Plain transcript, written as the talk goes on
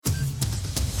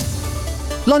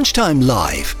Lunchtime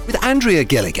Live with Andrea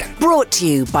Gilligan Brought to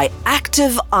you by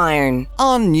Active Iron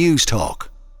on News Talk.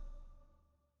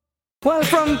 Well,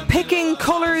 from picking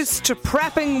colours to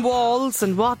prepping walls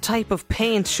and what type of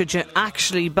paint should you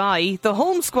actually buy, the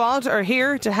Home Squad are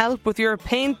here to help with your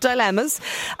paint dilemmas.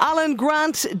 Alan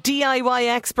Grant, DIY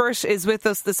expert, is with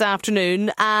us this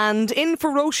afternoon, and in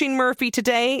for Roisin Murphy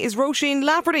today is Roisin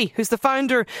Lafferty, who's the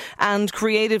founder and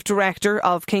creative director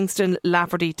of Kingston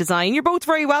Lafferty Design. You're both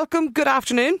very welcome. Good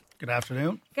afternoon. Good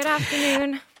afternoon. Good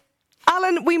afternoon.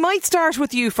 Alan, we might start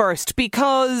with you first,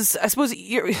 because I suppose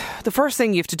the first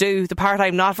thing you have to do, the part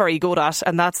I'm not very good at,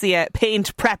 and that's the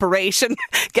paint preparation,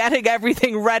 getting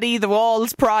everything ready, the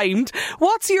walls primed.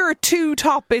 What's your two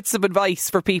top bits of advice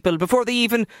for people before they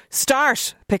even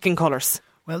start picking colours?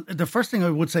 Well, the first thing I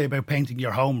would say about painting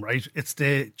your home, right, it's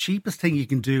the cheapest thing you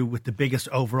can do with the biggest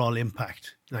overall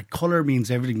impact. Like, colour means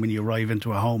everything when you arrive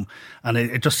into a home, and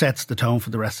it just sets the tone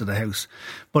for the rest of the house.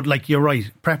 But like, you're right,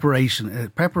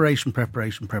 preparation.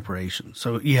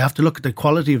 So you have to look at the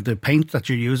quality of the paint that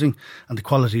you're using and the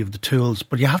quality of the tools.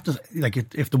 But you have to, like,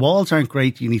 if the walls aren't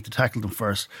great, you need to tackle them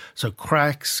first. So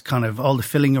cracks, kind of all the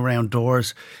filling around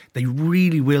doors, they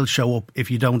really will show up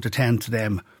if you don't attend to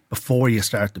them before you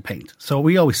start the paint. So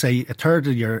we always say a third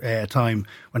of your time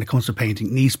when it comes to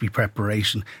painting needs to be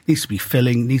preparation, needs to be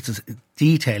filling, needs to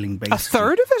detailing, basically. A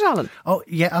third of it, Alan? Oh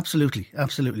yeah, absolutely.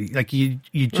 Like, you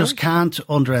just can't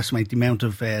underestimate the amount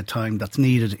of time that's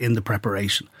needed in the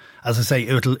preparation. As I say,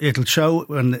 it'll show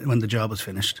when the job is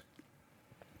finished.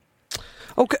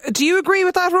 Okay, do you agree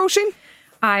with that, Roisin?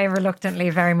 I reluctantly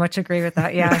very much agree with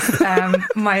that, yes.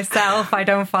 Myself, I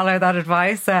don't follow that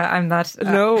advice. I'm that...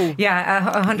 No.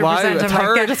 Yeah, 100%. Wow, a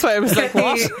third? That's why I was like,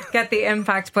 what? Get the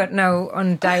impact, but no,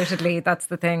 undoubtedly, that's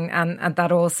the thing. And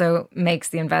that also makes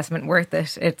the investment worth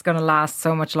it. It's going to last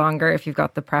so much longer if you've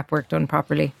got the prep work done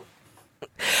properly.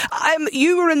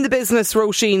 You were in the business,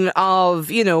 Roisin,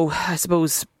 of, I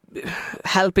suppose,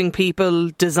 helping people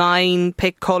design,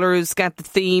 pick colours, get the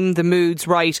theme, the moods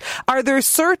right. Are there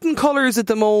certain colours at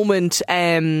the moment,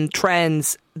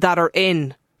 trends that are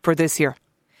in for this year?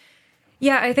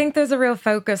 Yeah, I think there's a real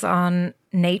focus on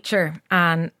nature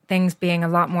and things being a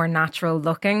lot more natural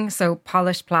looking. So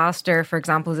polished plaster, for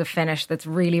example, is a finish that's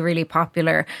really, really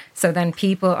popular. So then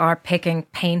people are picking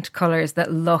paint colours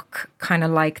that look kind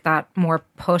of like that more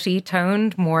putty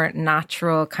toned, more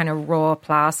natural kind of raw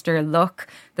plaster look.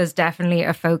 There's definitely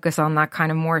a focus on that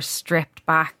kind of more stripped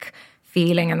back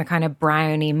feeling and the kind of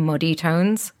browny, muddy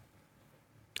tones.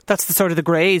 That's the sort of the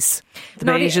greys, the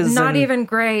beiges. Not even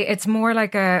grey. It's more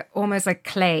like almost like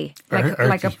clay,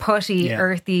 like a putty,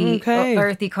 earthy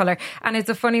colour. And it's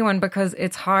a funny one because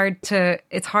it's hard to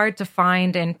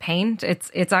find in paint.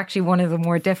 It's actually one of the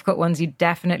more difficult ones. You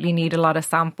definitely need a lot of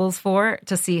samples for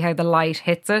to see how the light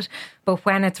hits it. But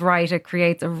when it's right, it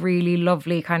creates a really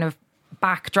lovely kind of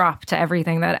backdrop to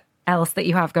everything else that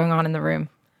you have going on in the room.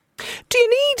 Do you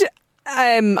need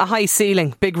a high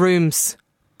ceiling, big rooms,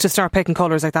 to start picking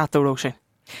colours like that though, Roisin?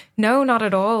 No, not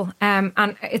at all. And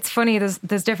it's funny, there's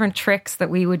different tricks that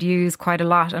we would use quite a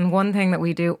lot. And one thing that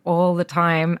we do all the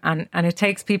time, and it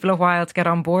takes people a while to get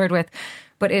on board with,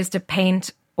 but is to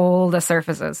paint all the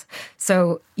surfaces.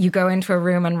 So you go into a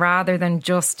room and rather than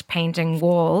just painting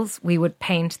walls, we would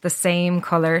paint the same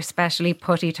colour, especially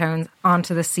putty tones,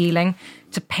 onto the ceiling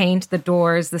to paint the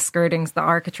doors, the skirtings, the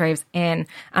architraves in.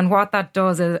 And what that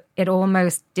does is it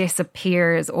almost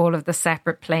disappears all of the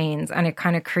separate planes and it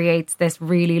kind of creates this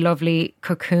really lovely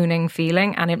cocooning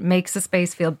feeling and it makes the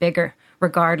space feel bigger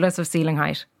regardless of ceiling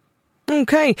height.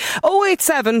 Okay,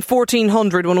 087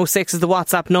 1400 106 is the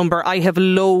WhatsApp number. I have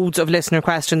loads of listener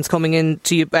questions coming in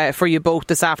to you for you both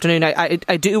this afternoon. I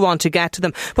do want to get to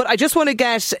them, but I just want to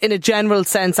get in a general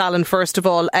sense, Alan, first of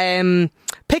all,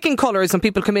 picking colours when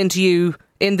people come into you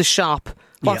in the shop.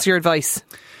 What's your advice?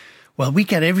 Well, we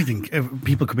get everything.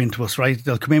 People come into us, right?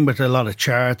 They'll come in with a lot of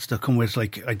charts. They'll come with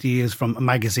like ideas from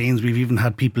magazines. We've even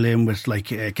had people in with like,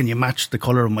 can you match the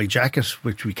colour of my jacket?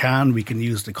 Which we can. We can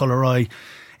use the colour eye.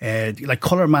 Like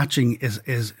colour matching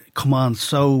is come on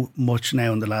so much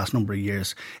now in the last number of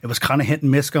years. It was kind of hit and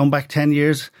miss going back 10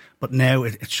 years, but now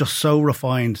it's just so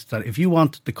refined that if you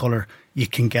want the colour, you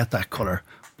can get that colour.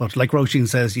 But like Roisin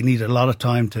says, you need a lot of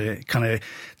time to kind of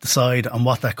decide on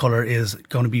what that colour is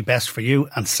going to be best for you,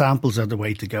 and samples are the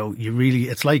way to go.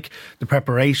 It's like the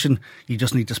preparation. You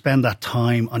just need to spend that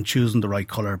time on choosing the right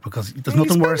colour because there's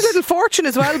nothing worse. You spend a little fortune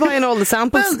as well buying all the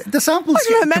samples. Well, the samples. I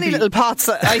don't know how many little pots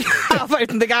I have out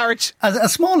in the garage.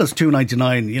 As small as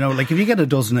 $2.99, like if you get a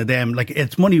dozen of them, like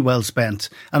it's money well spent.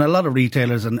 And a lot of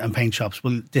retailers and paint shops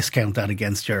will discount that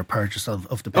against your purchase of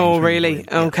the paint. Oh, really?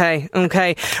 Yeah.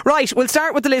 Okay. Right, we'll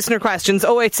start with the listener questions.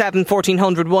 087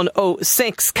 1400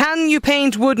 106. Can you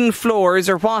paint wooden floors,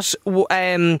 or what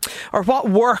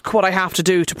work would I have to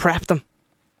do to prep them?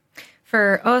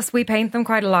 For us, we paint them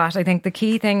quite a lot. I think the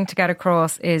key thing to get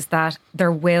across is that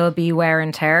there will be wear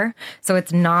and tear. So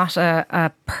it's not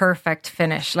a perfect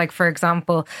finish. Like, for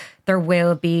example, there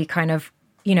will be kind of,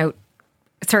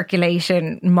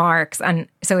 circulation marks. And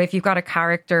so if you've got a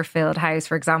character-filled house,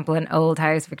 for example, an old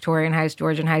house, Victorian house,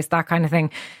 Georgian house, that kind of thing,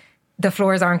 the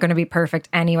floors aren't going to be perfect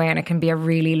anyway, and it can be a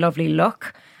really lovely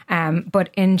look.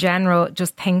 But in general,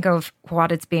 just think of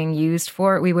what it's being used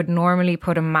for. We would normally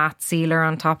put a matte sealer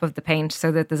on top of the paint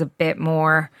so that there's a bit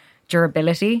more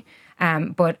durability.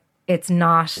 But it's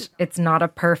not a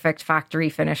perfect factory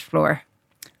finished floor.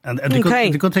 And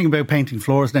the good thing about painting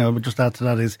floors now, I would just add to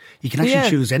that, is you can actually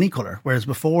choose any colour. Whereas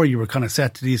before you were kind of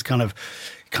set to these kind of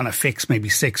fixed, maybe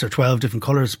 6 or 12 different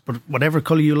colours. But whatever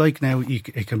colour you like now,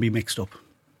 it can be mixed up.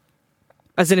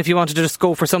 As in, if you wanted to just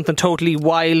go for something totally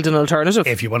wild and alternative.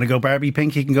 If you want to go Barbie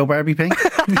pink, you can go Barbie pink.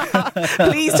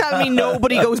 Please tell me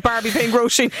nobody goes Barbie pink,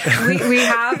 Roisin.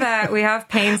 We have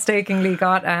painstakingly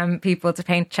got people to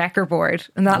paint checkerboard,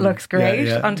 and that looks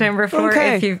great on timber floor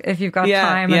if you've got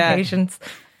time and patience.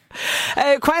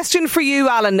 Question for you,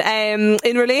 Alan.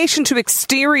 In relation to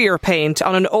exterior paint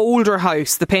on an older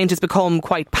house, the paint has become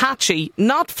quite patchy,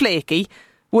 not flaky.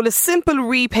 Will a simple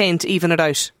repaint even it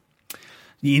out?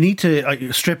 You need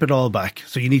to strip it all back.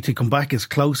 So you need to come back as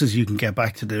close as you can get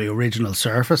back to the original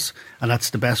surface. And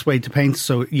that's the best way to paint.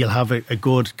 So you'll have a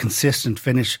good, consistent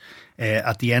finish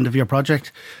at the end of your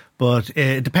project. But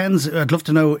it depends. I'd love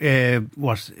to know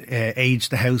what age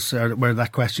the house, or where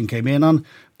that question came in on.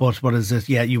 But what is it?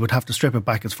 Yeah, you would have to strip it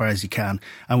back as far as you can.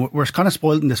 And we're kind of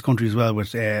spoiled in this country as well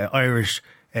with Irish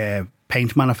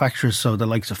paint manufacturers, so the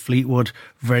likes of Fleetwood,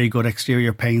 very good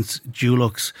exterior paints,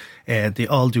 Dulux, they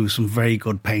all do some very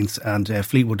good paints, and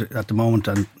Fleetwood at the moment,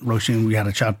 and Roisin, we had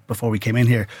a chat before we came in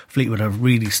here, Fleetwood have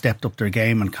really stepped up their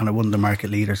game and kind of one of the market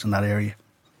leaders in that area.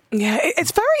 Yeah,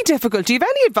 it's very difficult. Do you have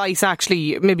any advice,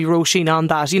 actually, maybe Roisin, on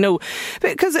that?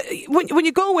 Because when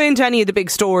you go into any of the big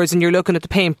stores and you're looking at the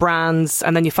paint brands,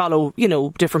 and then you follow,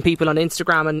 different people on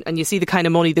Instagram, and you see the kind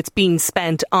of money that's being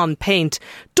spent on paint,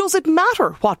 does it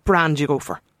matter what brand you go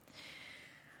for?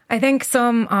 I think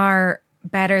some are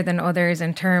better than others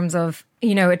in terms of,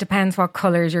 it depends what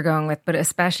colours you're going with, but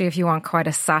especially if you want quite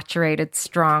a saturated,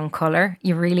 strong colour,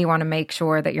 you really want to make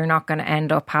sure that you're not going to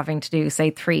end up having to do, say,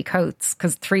 3 coats,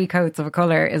 because 3 coats of a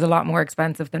colour is a lot more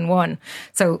expensive than 1.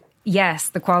 So yes,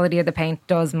 the quality of the paint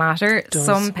does matter.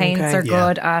 Some paints are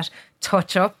good at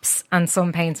touch-ups and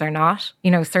some paints are not.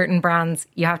 Certain brands,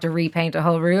 you have to repaint a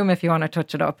whole room if you want to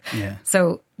touch it up. Yeah.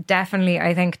 So definitely,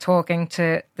 I think talking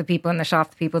to the people in the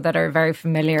shop, the people that are very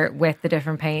familiar with the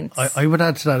different paints. I would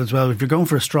add to that as well. If you're going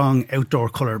for a strong outdoor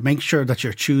colour, make sure that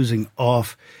you're choosing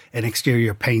off an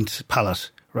exterior paint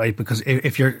palette, right? Because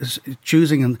if you're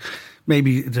choosing, and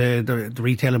maybe the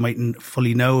retailer mightn't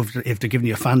fully know if they're giving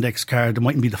you a Fandex card, there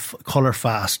mightn't be the colour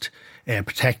fast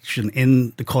protection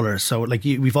in the colours. So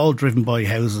we've all driven by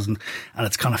houses and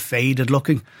it's kind of faded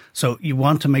looking. So you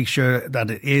want to make sure that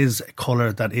it is a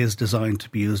colour that is designed to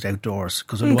be used outdoors,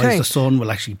 because otherwise the sun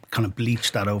will actually kind of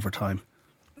bleach that over time.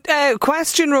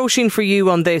 Question, Roisin, for you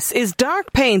on this. Is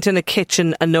dark paint in a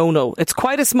kitchen a no-no? It's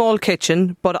quite a small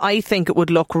kitchen, but I think it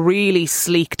would look really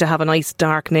sleek to have a nice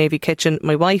dark navy kitchen.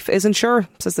 My wife isn't sure,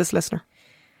 says this listener.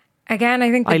 Again,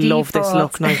 I think I love this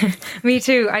look now. Me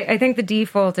too. I think the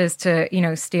default is to,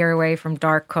 steer away from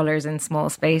dark colours in small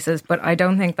spaces, but I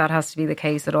don't think that has to be the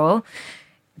case at all.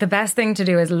 The best thing to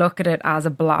do is look at it as a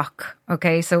block.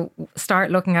 Okay, so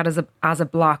start looking at it as a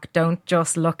block. Don't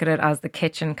just look at it as the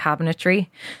kitchen cabinetry.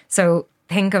 So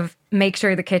make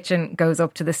sure the kitchen goes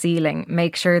up to the ceiling.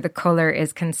 Make sure the colour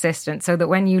is consistent so that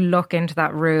when you look into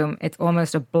that room, it's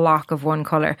almost a block of one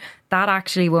colour. That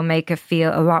actually will make it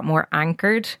feel a lot more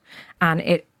anchored, and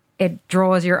it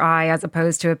draws your eye as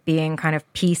opposed to it being kind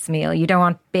of piecemeal. You don't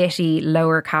want bitty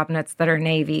lower cabinets that are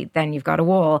navy, then you've got a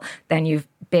wall, then you've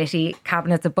bitty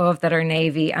cabinets above that are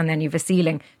navy, and then you've a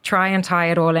ceiling. Try and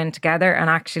tie it all in together, and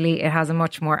actually it has a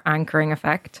much more anchoring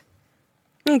effect.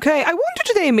 Okay, I wonder,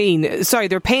 do they mean,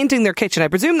 they're painting their kitchen? I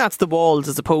presume that's the walls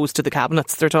as opposed to the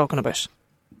cabinets they're talking about.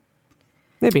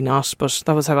 Maybe not, but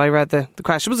that was how I read the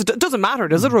question. It doesn't matter,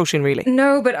 does it, Roisin, really?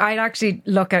 No, but I'd actually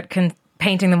look at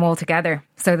painting them all together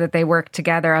so that they work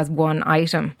together as one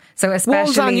item. So especially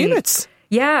walls and units.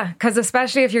 Yeah, because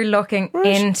especially if you're looking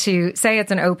into, say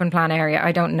it's an open plan area,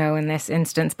 I don't know in this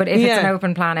instance, but if it's an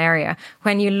open plan area,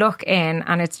 when you look in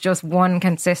and it's just one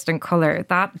consistent colour,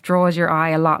 that draws your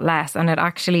eye a lot less and it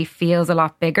actually feels a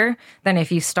lot bigger than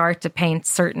if you start to paint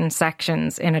certain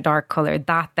sections in a dark colour.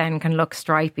 That then can look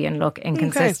stripy and look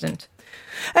inconsistent.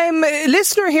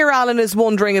 Listener here, Alan, is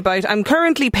wondering about, I'm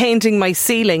currently painting my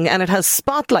ceiling and it has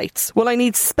spotlights. Will I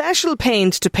need special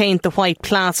paint to paint the white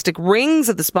plastic rings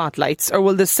of the spotlights, or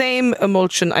will the same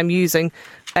emulsion I'm using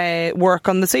work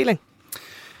on the ceiling?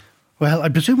 Well, I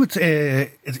presume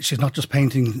she's not just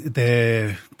painting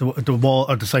the wall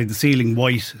or the side of the ceiling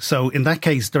white. So in that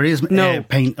case, there is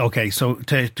paint. Okay, so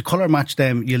to colour match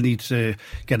them, you'll need to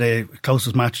get a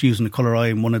closest match using the colour eye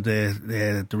in one of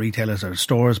the retailers or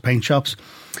stores, paint shops,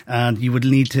 and you would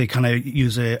need to kind of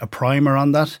use a primer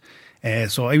on that.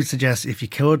 So I would suggest if you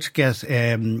could get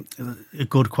a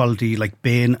good quality like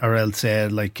Bin, or else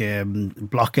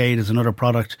Blockade is another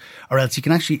product, or else you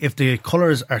can actually, if the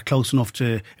colours are close enough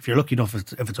to, if you're lucky enough,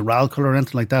 if it's a RAL colour or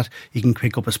anything like that, you can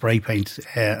pick up a spray paint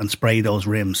and spray those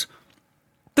rims.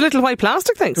 The little white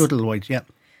plastic things? The little white, yeah.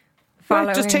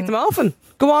 Right, just take them off and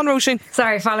go on, Roisin.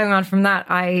 Sorry, following on from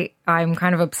that, I'm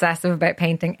kind of obsessive about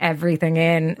painting everything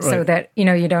in so that,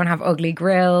 you don't have ugly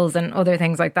grills and other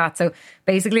things like that. So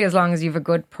basically, as long as you have a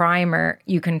good primer,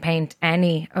 you can paint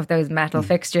any of those metal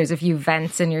fixtures if you have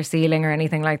vents in your ceiling or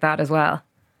anything like that as well.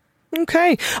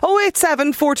 Okay.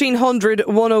 087 1400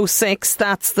 106,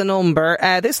 that's the number.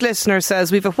 This listener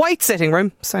says, we've a white sitting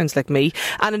room, sounds like me,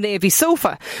 and a navy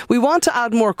sofa. We want to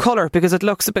add more colour because it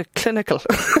looks a bit clinical.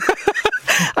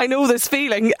 I know this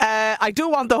feeling. I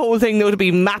don't want the whole thing though to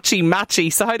be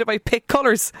matchy. So how do I pick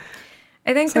colours?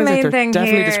 I think the main thing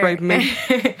definitely describing me.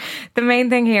 The main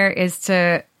thing here is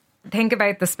to think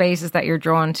about the spaces that you're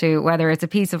drawn to, whether it's a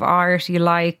piece of art you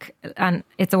like, and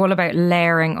it's all about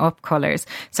layering up colours.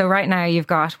 So right now you've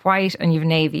got white and you've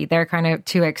navy. They're kind of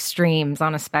two extremes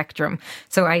on a spectrum.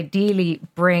 So ideally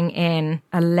bring in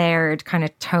a layered kind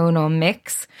of tonal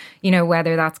mix,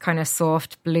 whether that's kind of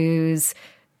soft blues,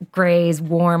 greys,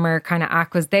 warmer kind of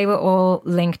aquas, they will all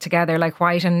link together. Like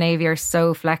white and navy are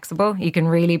so flexible. You can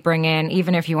really bring in,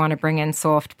 even if you want to bring in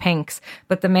soft pinks.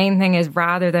 But the main thing is,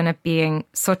 rather than it being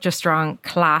such a strong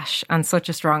clash and such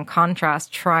a strong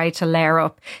contrast, try to layer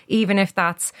up, even if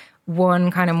that's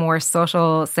one kind of more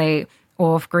subtle, say,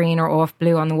 off green or off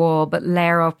blue on the wall, but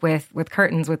layer up with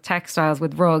curtains, with textiles,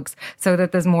 with rugs, so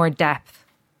that there's more depth.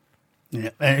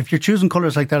 Yeah, if you're choosing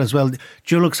colours like that as well,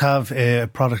 Dulux have a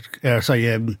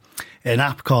an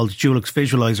app called Dulux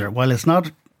Visualizer. While it's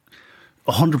not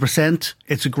 100%,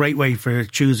 it's a great way for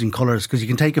choosing colours because you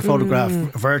can take a photograph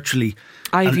virtually.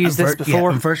 I've used this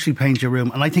before. And virtually paint your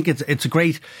room, and I think it's a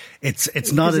great.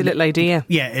 It's not a little idea.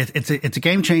 Yeah, it's a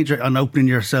game changer on opening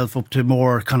yourself up to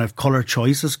more kind of colour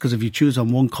choices, because if you choose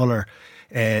on one colour,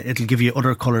 it'll give you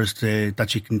other colours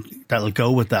that'll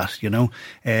go with that,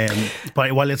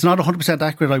 But while it's not 100%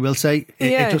 accurate, I will say,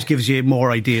 it just gives you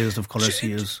more ideas of colours to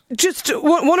use. Just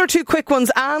one or two quick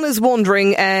ones. Anne is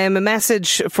wondering, a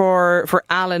message for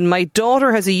Alan. My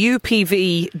daughter has a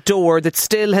UPV door that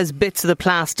still has bits of the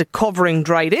plastic covering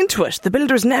dried into it. The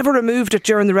builders never removed it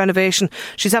during the renovation.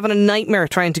 She's having a nightmare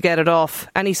trying to get it off.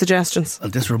 Any suggestions? Well,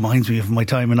 this reminds me of my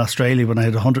time in Australia when I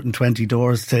had 120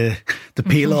 doors to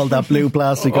peel all that blue plastic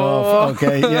off.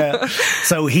 Okay, yeah.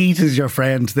 So heat is your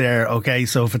friend there. Okay,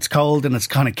 so if it's cold and it's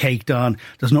kind of caked on,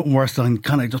 there's nothing worse than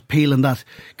kind of just peeling that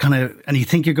and you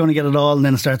think you're going to get it all, and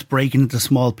then it starts breaking into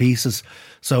small pieces.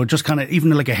 So just kind of,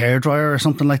 even like a hairdryer or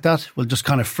something like that, will just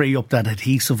kind of free up that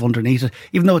adhesive underneath it.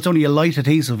 Even though it's only a light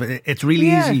adhesive, it's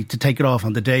really easy to take it off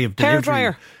on the day of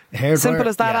delivery. Hairdryer. Simple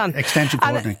as that, Anne. Extension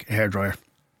cord and hairdryer.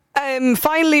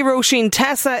 Finally, Roisin,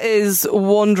 Tessa is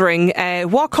wondering,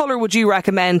 what colour would you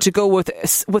recommend to go with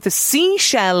a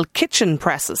seashell kitchen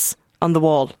presses on the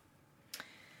wall?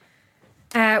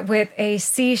 With a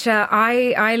seashell,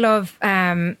 I love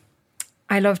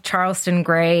Charleston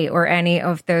grey or any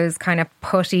of those kind of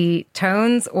putty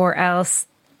tones, or else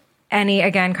any,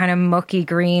 again, kind of mucky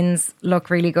greens look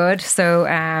really good.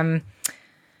 So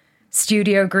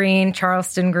studio green,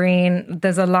 Charleston green,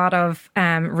 there's a lot of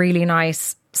really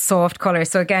nice soft colours.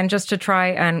 So again, just to try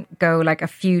and go like a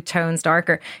few tones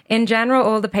darker. In general,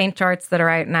 all the paint charts that are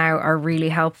out now are really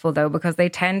helpful though, because they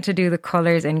tend to do the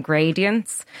colours in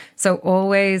gradients. So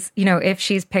always, if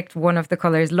she's picked one of the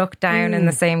colours, look down in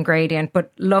the same gradient,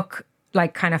 but look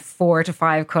like kind of 4 to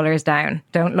 5 colours down.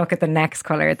 Don't look at the next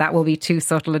colour. That will be too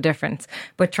subtle a difference.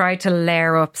 But try to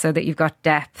layer up so that you've got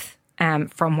depth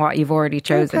from what you've already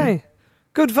chosen. Okay.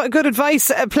 Good advice.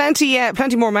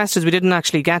 Plenty more messages we didn't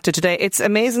actually get to today. It's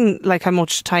amazing, like how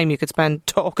much time you could spend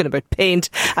talking about paint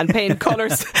and paint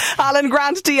colours. Alan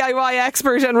Grant, DIY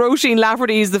expert, and Roisin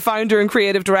Lafferty is the founder and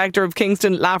creative director of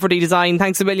Kingston Lafferty Design.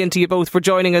 Thanks a million to you both for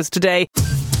joining us today.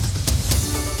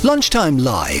 Lunchtime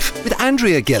Live with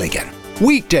Andrea Gilligan.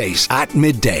 Weekdays at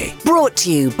midday Brought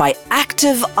to you by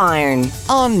Active Iron.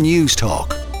 on News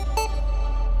Talk.